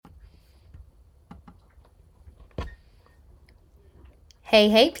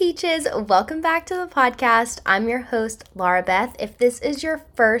Hey, Peaches. Welcome back to the podcast. I'm your host, Laura Beth. If this is your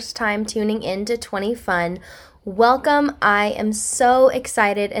first time tuning in to 20 Fun, welcome. I am so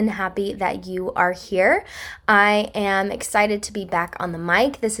excited and happy that you are here. I am excited to be back on the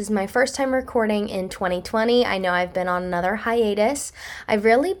mic. This is my first time recording in 2020. I know I've been on another hiatus. I've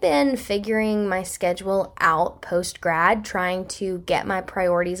really been figuring my schedule out post-grad, trying to get my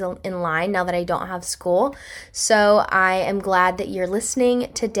priorities in line now that I don't have school. So I am glad that you're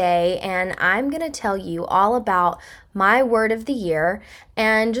listening today, and I'm going to tell you all about my word of the year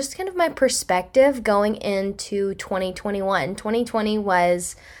and just kind of my perspective going into 2021. 2020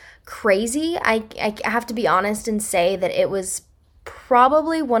 was crazy. I have to be honest and say that it was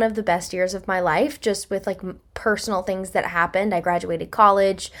probably one of the best years of my life, just with like personal things that happened. I graduated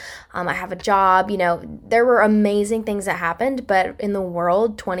college. I have a job. There were amazing things that happened, but in the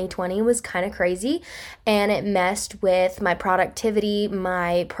world, 2020 was kind of crazy, and it messed with my productivity,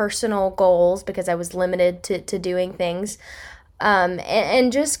 my personal goals, because I was limited to doing things,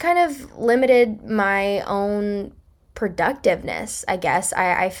 and just kind of limited my own productiveness, I guess.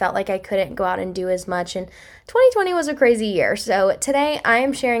 I felt like I couldn't go out and do as much, and 2020 was a crazy year. So today I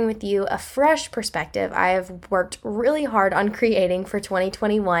am sharing with you a fresh perspective I have worked really hard on creating for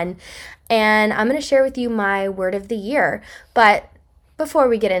 2021, and I'm going to share with you my word of the year. But before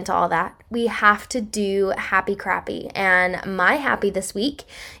we get into all that, we have to do Happy Crappy. And my happy this week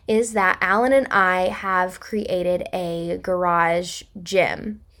is that Alan and I have created a garage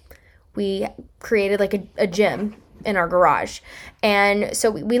gym. We created like a gym in our garage. And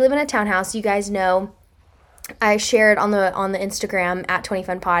so we live in a townhouse. You guys know I shared on the Instagram at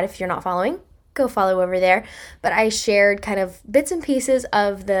 20funpod. If you're not following, go follow over there. But I shared kind of bits and pieces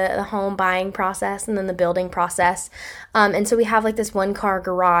of the home buying process and then the building process. And so we have like this 1-car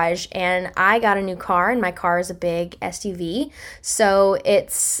garage, and I got a new car, and my car is a big SUV. So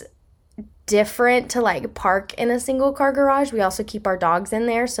it's different to like park in a single car garage. We also keep our dogs in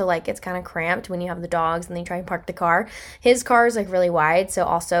there, so like it's kind of cramped when you have the dogs and then you try and park the car. His car is like really wide, so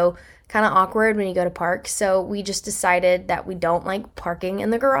also kind of awkward when you go to park. So we just decided that we don't like parking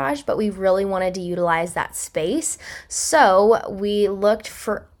in the garage, but we really wanted to utilize that space. So we looked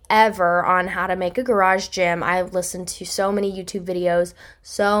forever on how to make a garage gym. I've listened to so many YouTube videos,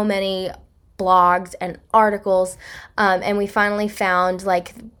 so many blogs and articles, and we finally found,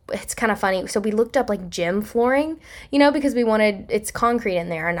 like, it's kind of funny. So we looked up like gym flooring, because it's concrete in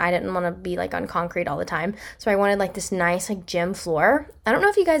there, and I didn't want to be like on concrete all the time. So I wanted like this nice like gym floor. I don't know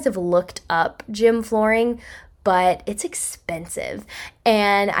if you guys have looked up gym flooring, but it's expensive,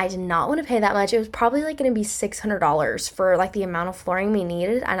 and I did not want to pay that much. It was probably like going to be $600 for like the amount of flooring we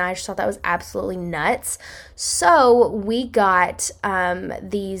needed, and I just thought that was absolutely nuts. So we got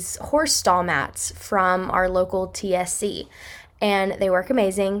these horse stall mats from our local TSC, and they work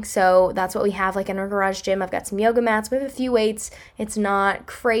amazing. So that's what we have like in our garage gym. I've got some yoga mats. We have a few weights. It's not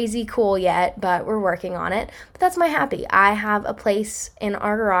crazy cool yet, but we're working on it. But that's my happy. I have a place in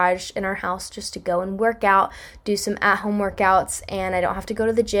our garage, in our house, just to go and work out, do some at-home workouts, and I don't have to go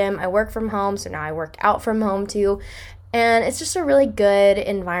to the gym. I work from home, so now I work out from home too. And it's just a really good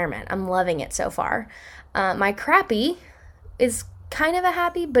environment. I'm loving it so far. My crappy is kind of a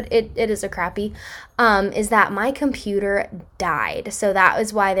happy, but it is a crappy, is that my computer died. So that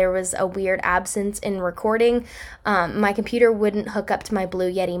was why there was a weird absence in recording. My computer wouldn't hook up to my Blue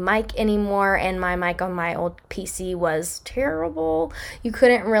Yeti mic anymore, and my mic on my old PC was terrible. You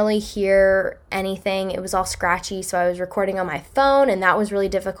couldn't really hear anything. It was all scratchy, so I was recording on my phone, and that was really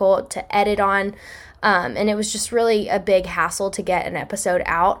difficult to edit on, and it was just really a big hassle to get an episode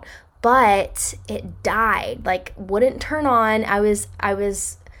out. But it died, like wouldn't turn on. I was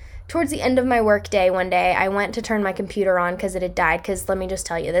towards the end of my work day one day, I went to turn my computer on because it had died. Because let me just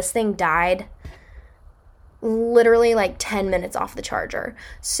tell you, this thing died literally like 10 minutes off the charger.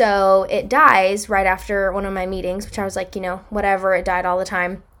 So it dies right after one of my meetings, which I was like, whatever, it died all the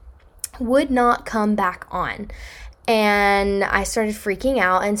time. Would not come back on. And I started freaking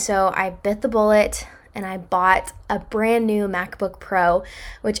out, and so I bit the bullet, and I bought a brand new MacBook Pro,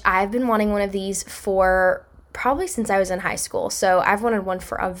 which I've been wanting one of these for probably since I was in high school. So I've wanted one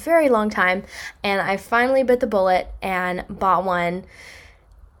for a very long time, and I finally bit the bullet and bought one,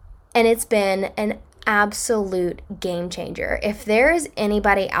 and it's been an absolute game changer. If there's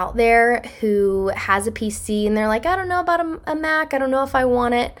anybody out there who has a PC and they're like, I don't know about a Mac, I don't know if I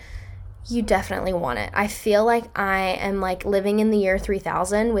want it, you definitely want it. I feel like I am like living in the year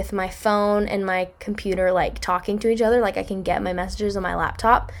 3000 with my phone and my computer like talking to each other. Like I can get my messages on my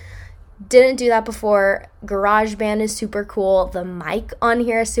laptop. Didn't do that before. GarageBand is super cool. The mic on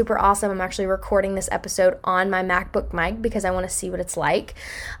here is super awesome. I'm actually recording this episode on my MacBook mic because I want to see what it's like.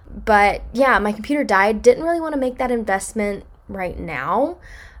 But yeah, my computer died. Didn't really want to make that investment right now.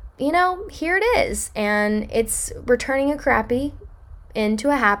 Here it is. And it's returning a crappy into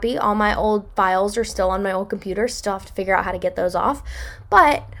a happy. All my old files are still on my old computer. Still have to figure out how to get those off.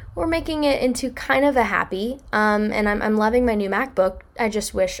 But we're making it into kind of a happy, and I'm loving my new MacBook. I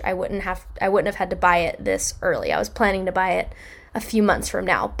just wish I wouldn't have had to buy it this early. I was planning to buy it a few months from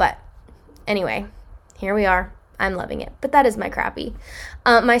now, but anyway, here we are. I'm loving it, but that is my crappy.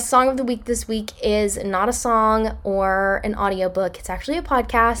 My song of the week this week is not a song or an audiobook. It's actually a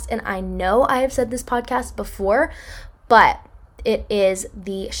podcast, and I know I have said this podcast before, but it is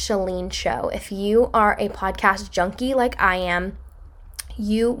the Chalene Show. If you are a podcast junkie like I am,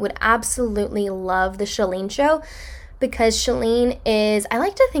 you would absolutely love the Chalene Show, because Chalene is, I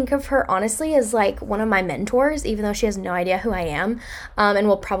like to think of her honestly as like one of my mentors, even though she has no idea who I am, and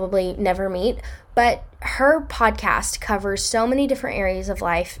we'll probably never meet. But her podcast covers so many different areas of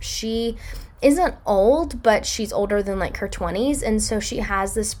life. She isn't old, but she's older than like her 20s, and so she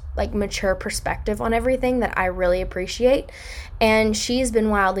has this like mature perspective on everything that I really appreciate. And she's been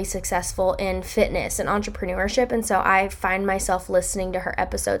wildly successful in fitness and entrepreneurship, and so I find myself listening to her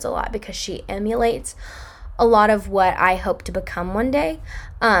episodes a lot because she emulates a lot of what I hope to become one day.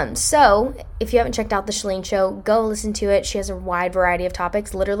 So if you haven't checked out the Chalene Show, go listen to it. She has a wide variety of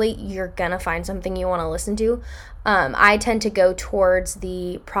topics. Literally, you're gonna find something you want to listen to. I tend to go towards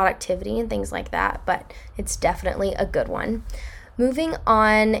the productivity and things like that, but it's definitely a good one. Moving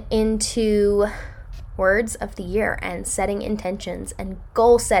on into words of the year and setting intentions and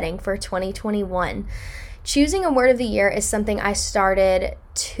goal setting for 2021. Choosing a word of the year is something I started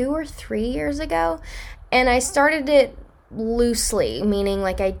 2 or 3 years ago, and I started it loosely, meaning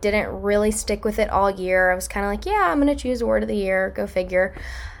like I didn't really stick with it all year. I was kind of like, yeah, I'm going to choose a word of the year, go figure.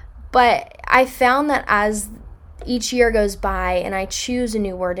 But I found that as each year goes by and I choose a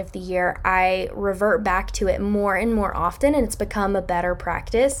new word of the year, I revert back to it more and more often, and it's become a better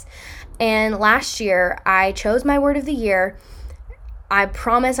practice. And last year, I chose my word of the year. I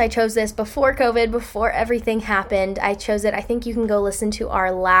promise I chose this before COVID, before everything happened. I chose it. I think you can go listen to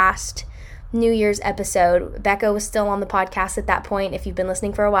our last New Year's episode. Becca was still on the podcast at that point. If you've been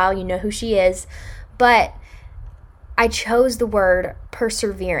listening for a while, you know who she is. But I chose the word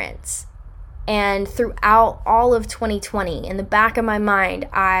perseverance. And throughout all of 2020, in the back of my mind,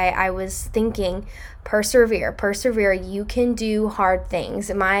 I was thinking, persevere, you can do hard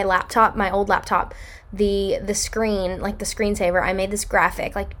things. My old laptop, the screen, like the screensaver, I made this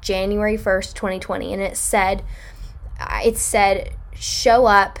graphic like January 1st, 2020, and it said, show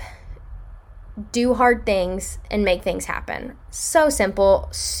up, do hard things, and make things happen. So simple,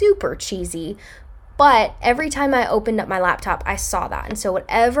 super cheesy. But every time I opened up my laptop, I saw that. And so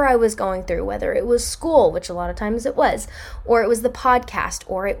whatever I was going through, whether it was school, which a lot of times it was, or it was the podcast,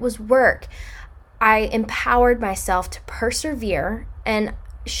 or it was work, I empowered myself to persevere and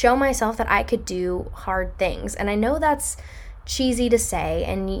show myself that I could do hard things. And I know that's cheesy to say,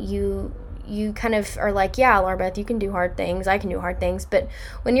 and you kind of are like, yeah, Laura Beth, you can do hard things, I can do hard things. But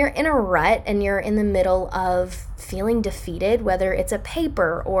when you're in a rut and you're in the middle of feeling defeated, whether it's a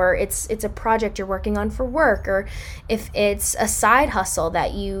paper or it's a project you're working on for work, or if it's a side hustle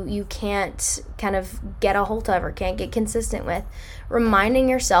that you can't kind of get a hold of or can't get consistent with, reminding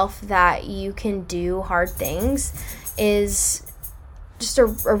yourself that you can do hard things is just a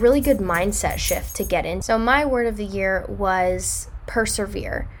really good mindset shift to get in. So my word of the year was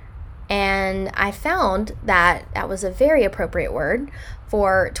persevere. And I found that that was a very appropriate word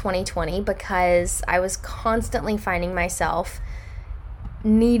for 2020 because I was constantly finding myself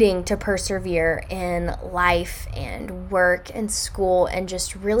needing to persevere in life and work and school and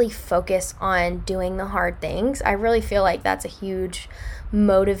just really focus on doing the hard things. I really feel like that's a huge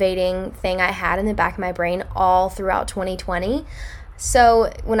motivating thing I had in the back of my brain all throughout 2020. So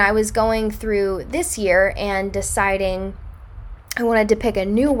when I was going through this year and deciding I wanted to pick a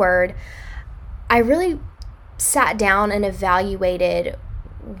new word, I really sat down and evaluated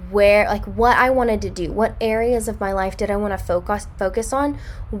what I wanted to do, what areas of my life did I want to focus on,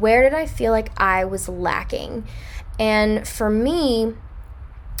 where did I feel like I was lacking. And for me,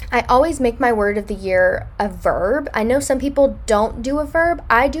 I always make my word of the year a verb. I know some people don't do a verb.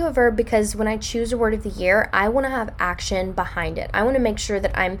 I do a verb because when I choose a word of the year, I want to have action behind it. I want to make sure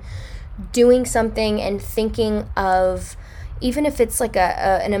that I'm doing something and thinking of, even if it's like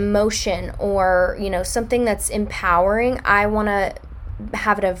an emotion or, something that's empowering, I want to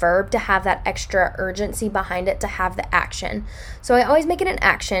have it a verb to have that extra urgency behind it, to have the action. So I always make it an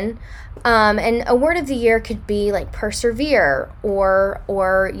action. And a word of the year could be like persevere, or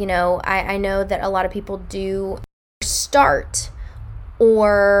I know that a lot of people do start,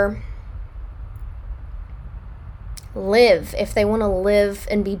 or live, if they want to live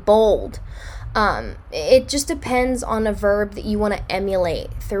and be bold. It just depends on a verb that you want to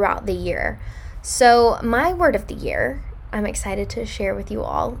emulate throughout the year. So my word of the year, I'm excited to share with you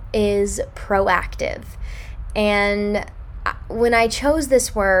all, is proactive. And when I chose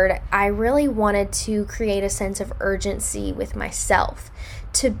this word, I really wanted to create a sense of urgency with myself,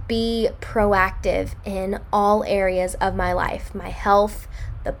 to be proactive in all areas of my life, my health,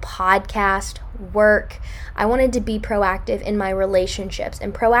 the podcast, work. I wanted to be proactive in my relationships.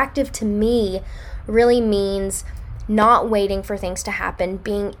 And proactive to me really means not waiting for things to happen,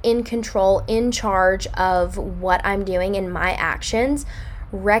 being in control, in charge of what I'm doing in my actions,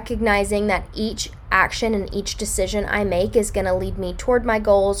 recognizing that each action and each decision I make is going to lead me toward my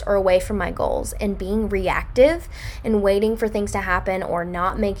goals or away from my goals. And being reactive and waiting for things to happen or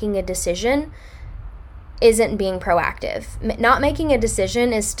not making a decision isn't being proactive. Not making a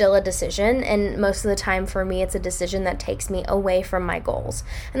decision is still a decision, and most of the time for me it's a decision that takes me away from my goals,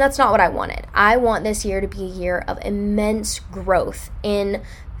 and that's not what I wanted. I want this year to be a year of immense growth in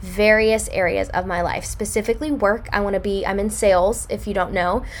various areas of my life, specifically work. I'm in sales, if you don't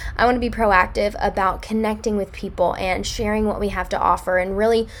know. I want to be proactive about connecting with people and sharing what we have to offer, and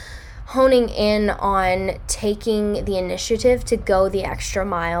really honing in on taking the initiative to go the extra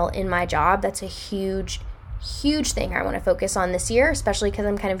mile in my job. That's a huge thing I want to focus on this year, especially because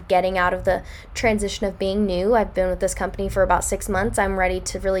I'm kind of getting out of the transition of being new. I've been with this company for about 6 months. I'm ready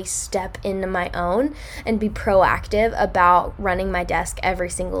to really step into my own and be proactive about running my desk every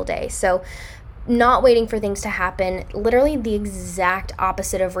single day. So not waiting for things to happen, literally the exact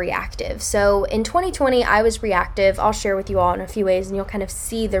opposite of reactive. So in 2020, I was reactive. I'll share with you all in a few ways, and you'll kind of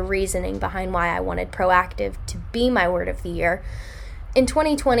see the reasoning behind why I wanted proactive to be my word of the year. In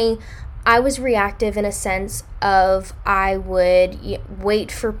 2020, I was reactive in a sense of I would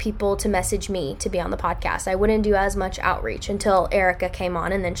wait for people to message me to be on the podcast. I wouldn't do as much outreach until Erica came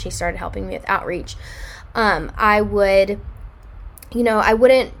on, and then she started helping me with outreach. I wouldn't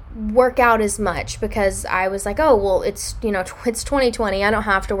work out as much because I was like, oh, well, it's 2020. I don't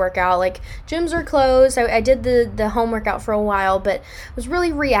have to work out. Like, gyms are closed. I did the home workout for a while, but was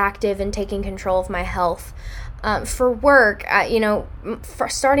really reactive in taking control of my health. For work,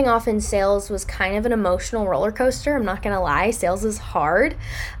 starting off in sales was kind of an emotional roller coaster. I'm not going to lie. Sales is hard.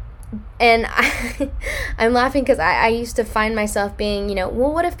 And I'm laughing because I used to find myself being,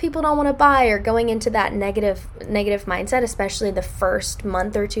 well, what if people don't want to buy, or going into that negative mindset, especially the first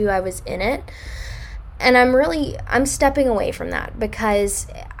month or two I was in it. And I'm stepping away from that because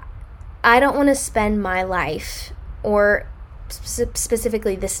I don't want to spend my life, or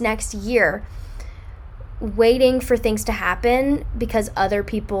specifically this next year, waiting for things to happen because other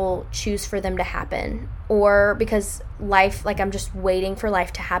people choose for them to happen, or because I'm just waiting for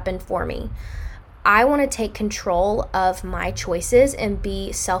life to happen for me. I want to take control of my choices and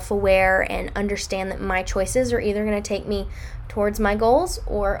be self-aware and understand that my choices are either going to take me towards my goals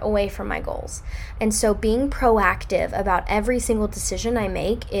or away from my goals. And so being proactive about every single decision I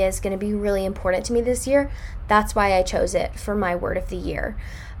make is going to be really important to me this year. That's why I chose it for my word of the year.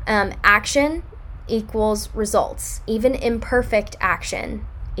 Action equals results. Even imperfect action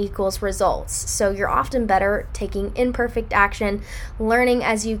equals results. So you're often better taking imperfect action, learning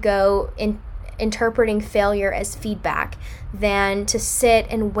as you go, interpreting failure as feedback, than to sit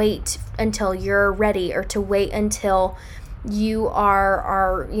and wait until you're ready, or to wait until you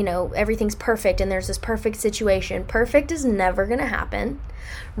are everything's perfect and there's this perfect situation. Perfect is never going to happen.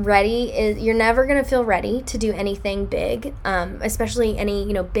 You're never going to feel ready to do anything big, especially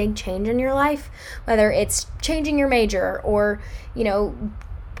any, big change in your life, whether it's changing your major or,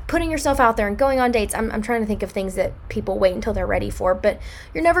 putting yourself out there and going on dates. I'm trying to think of things that people wait until they're ready for, but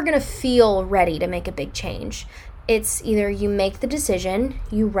you're never going to feel ready to make a big change. It's either you make the decision,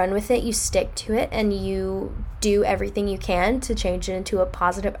 you run with it, you stick to it, and you do everything you can to change it into a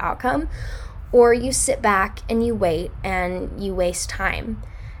positive outcome, or you sit back and you wait and you waste time.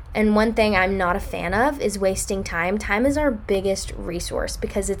 And one thing I'm not a fan of is wasting time. Time is our biggest resource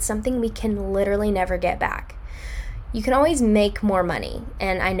because it's something we can literally never get back. You can always make more money,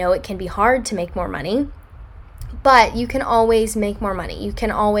 and I know it can be hard to make more money, but you can always make more money. You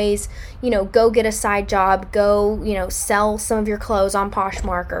can always, go get a side job, go, sell some of your clothes on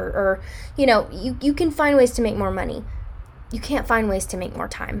Poshmark, or you can find ways to make more money. You can't find ways to make more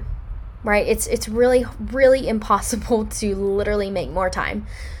time. right? It's really, really impossible to literally make more time.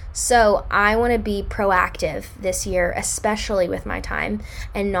 So I want to be proactive this year, especially with my time,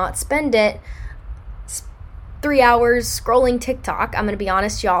 and not spend it 3 hours scrolling TikTok. I'm going to be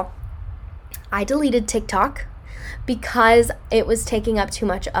honest, y'all. I deleted TikTok because it was taking up too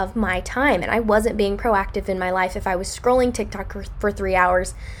much of my time, and I wasn't being proactive in my life. If I was scrolling TikTok for 3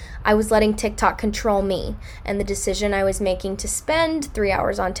 hours, I was letting TikTok control me, and the decision I was making to spend 3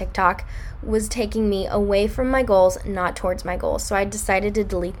 hours on TikTok was taking me away from my goals, not towards my goals. So I decided to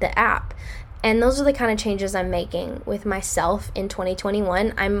delete the app. And those are the kind of changes I'm making with myself in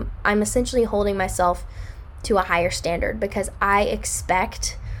 2021. I'm essentially holding myself to a higher standard because I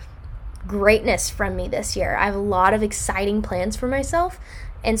expect greatness from me this year. I have a lot of exciting plans for myself,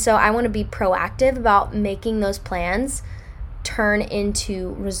 and so I want to be proactive about making those plans turn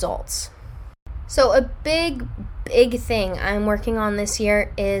into results. So a big thing I'm working on this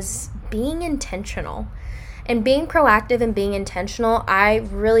year is being intentional. And being proactive and being intentional, I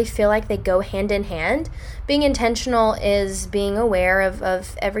really feel like they go hand in hand. Being intentional is being aware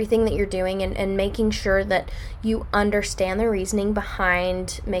of everything that you're doing and making sure that you understand the reasoning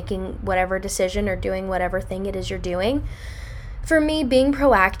behind making whatever decision or doing whatever thing it is you're doing. For me, being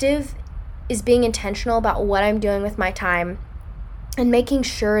proactive is being intentional about what I'm doing with my time and making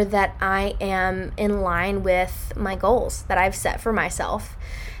sure that I am in line with my goals that I've set for myself.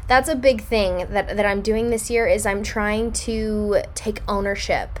 That's a big thing that I'm doing this year is I'm trying to take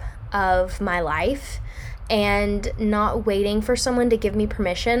ownership of my life and not waiting for someone to give me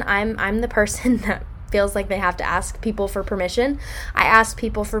permission. I'm the person that feels like they have to ask people for permission. I asked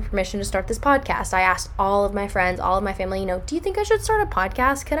people for permission to start this podcast. I asked all of my friends, all of my family, do you think I should start a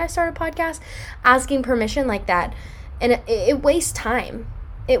podcast? Could I start a podcast? Asking permission like that. And it wastes time.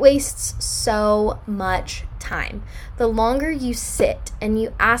 It wastes so much time. The longer you sit and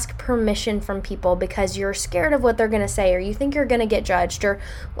you ask permission from people because you're scared of what they're going to say or you think you're going to get judged or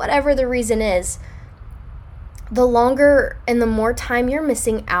whatever the reason is, the longer and the more time you're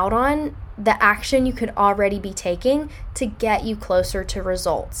missing out on the action you could already be taking to get you closer to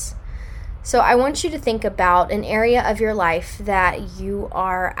results. So I want you to think about an area of your life that you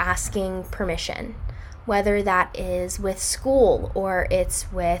are asking permission. Whether that is with school or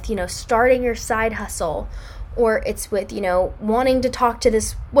it's with, starting your side hustle or it's with, wanting to talk to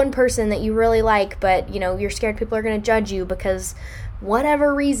this one person that you really like, but, you're scared people are going to judge you because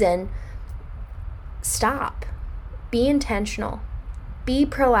whatever reason, stop. Be intentional. Be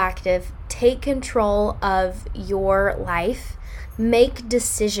proactive. Take control of your life. Make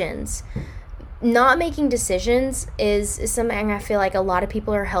decisions. Not making decisions is something I feel like a lot of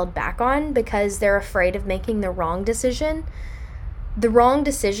people are held back on because they're afraid of making the wrong decision. The wrong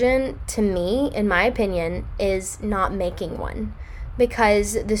decision, to me, in my opinion, is not making one.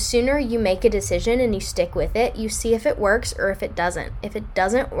 Because the sooner you make a decision and you stick with it, you see if it works or if it doesn't. If it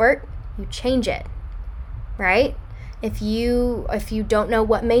doesn't work, you change it, right? If you don't know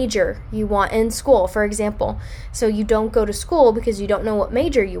what major you want in school, for example, so you don't go to school because you don't know what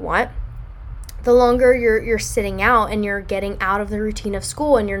major you want, the longer you're sitting out and you're getting out of the routine of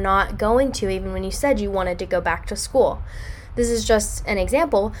school and you're not going to, even when you said you wanted to go back to school. This is just an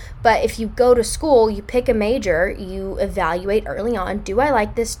example, but if you go to school, you pick a major, you evaluate early on, do I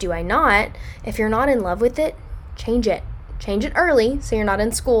like this, do I not? If you're not in love with it, change it. Change it early so you're not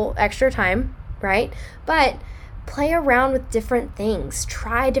in school extra time, right? But play around with different things,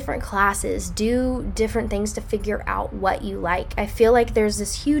 try different classes, do different things to figure out what you like. I feel like there's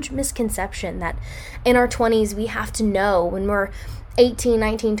this huge misconception that in our 20s we have to know when we're 18,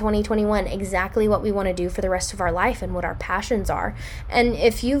 19, 20, 21 exactly what we want to do for the rest of our life and what our passions are. And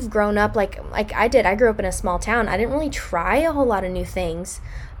if you've grown up like I did, I grew up in a small town. I didn't really try a whole lot of new things.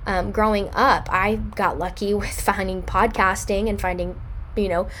 Growing up, I got lucky with finding podcasting and finding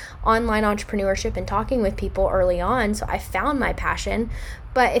online entrepreneurship and talking with people early on. So I found my passion,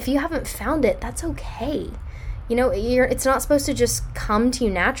 but if you haven't found it, that's okay. It's not supposed to just come to you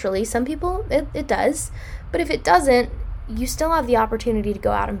naturally. Some people, it does, but if it doesn't, you still have the opportunity to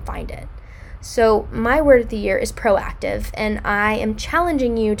go out and find it. So my word of the year is proactive, and I am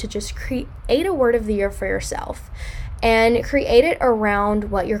challenging you to just create a word of the year for yourself and create it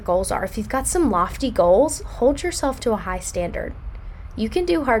around what your goals are. If you've got some lofty goals, hold yourself to a high standard. You can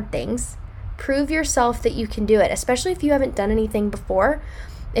do hard things. Prove yourself that you can do it, especially if you haven't done anything before.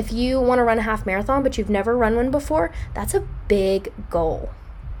 If you want to run a half marathon, but you've never run one before, that's a big goal.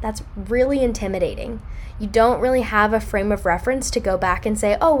 That's really intimidating. You don't really have a frame of reference to go back and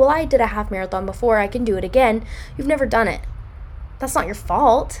say, oh, well, I did a half marathon before, I can do it again. You've never done it. That's not your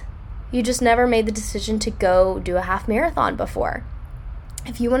fault. You just never made the decision to go do a half marathon before.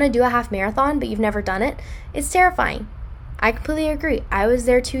 If you want to do a half marathon but you've never done it, it's terrifying. I completely agree. I was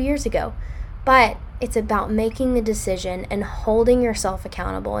there 2 years ago. But it's about making the decision and holding yourself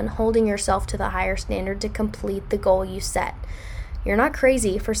accountable and holding yourself to the higher standard to complete the goal you set. You're not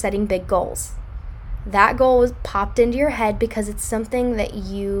crazy for setting big goals. That goal was popped into your head because it's something that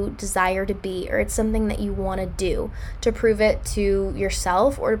you desire to be, or it's something that you want to do to prove it to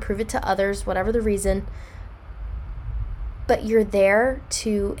yourself or to prove it to others, whatever the reason. But you're there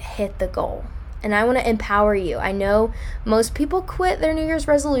to hit the goal. And I want to empower you. I know most people quit their New Year's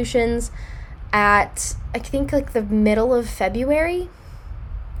resolutions at, I think, like the middle of February.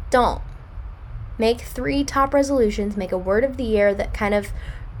 Don't. Make 3 top resolutions. Make a word of the year that kind of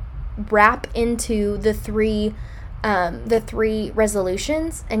wrap into the three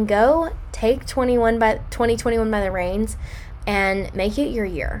resolutions, and go take 2021 by the reins and make it your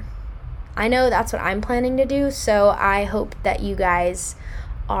year. I know that's what I'm planning to do, so I hope that you guys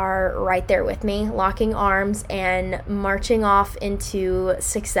are right there with me, locking arms and marching off into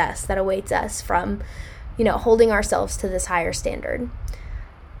success that awaits us from, holding ourselves to this higher standard.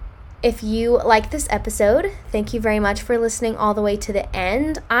 If you like this episode, thank you very much for listening all the way to the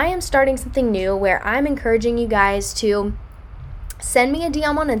end. I am starting something new where I'm encouraging you guys to send me a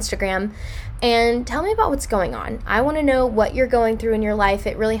DM on Instagram and tell me about what's going on. I want to know what you're going through in your life.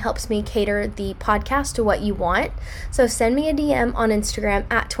 It really helps me cater the podcast to what you want. So send me a DM on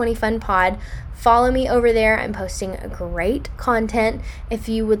Instagram at 20funpod. Follow me over there. I'm posting great content. If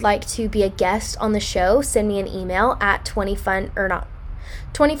you would like to be a guest on the show, send me an email at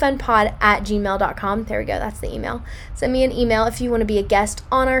 20funpod@gmail.com. There we go. That's the email. Send me an email if you want to be a guest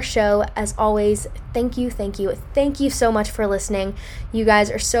on our show. As always, thank you so much for listening. You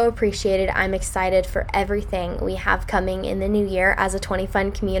guys are so appreciated. I'm excited for everything we have coming in the new year as a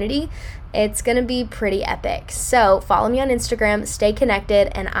 20Fun community. It's going to be pretty epic. So follow me on Instagram, stay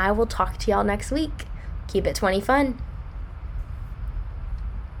connected, and I will talk to y'all next week. Keep it 20 fun.